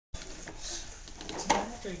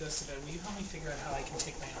he goes to bed, will you help me figure out how I can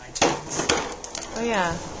take my iTunes? Oh,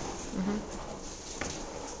 yeah.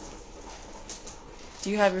 Do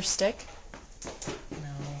you have your stick?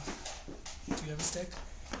 No. Do you have a stick?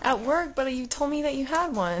 At work, but you told me that you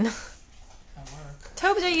had one. At work.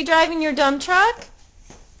 Tobes, are you driving your dump truck?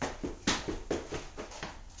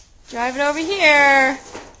 Drive it over here.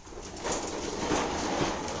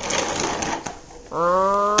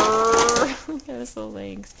 Look at his little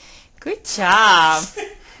legs. Good job.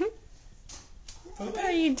 What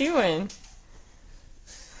are you doing?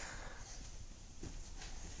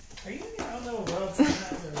 Are you out in the world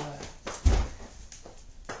sometimes or what?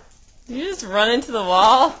 Did you just run into the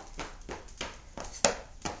wall?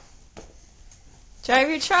 Drive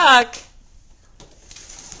your truck.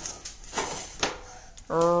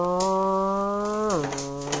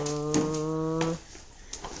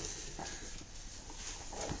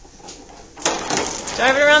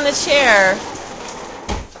 Drive it around the chair.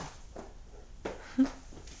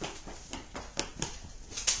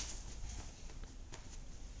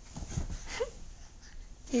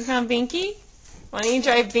 You found Binky? Why don't you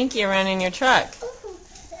drive Binky around in your truck?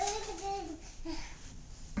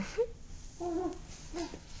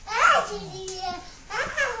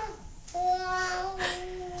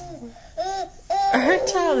 Her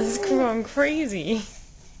child is going crazy.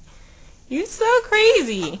 You're so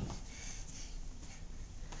crazy.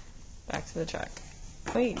 Back to the truck.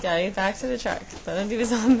 Wait, Daddy, back to the truck. Let him do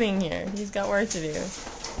his own thing here. He's got work to do.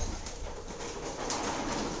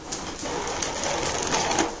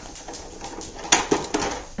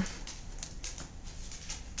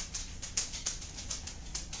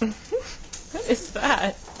 What is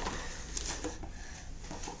that?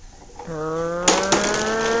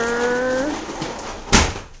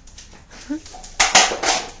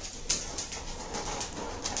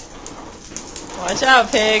 Watch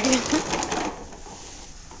out, pig.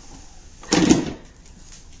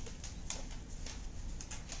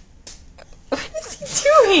 What is he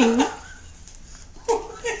doing?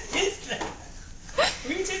 What is that?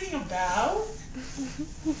 Are you taking a bow?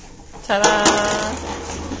 Ta-da!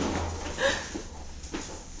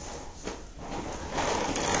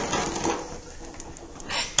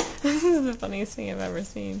 This is the funniest thing I've ever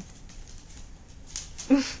seen.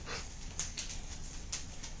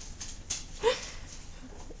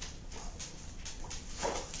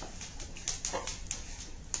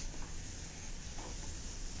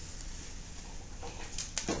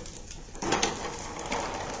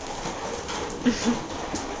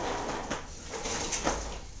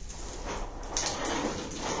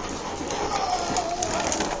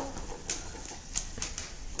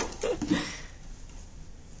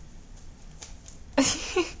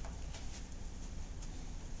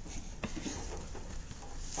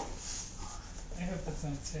 I hope that's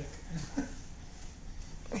not a tick.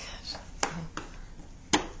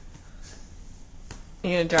 You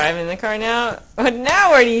gonna drive in the car now? Now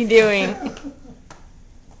what are you doing?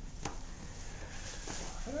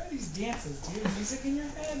 What are these dances? Do you have music in your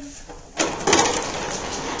head?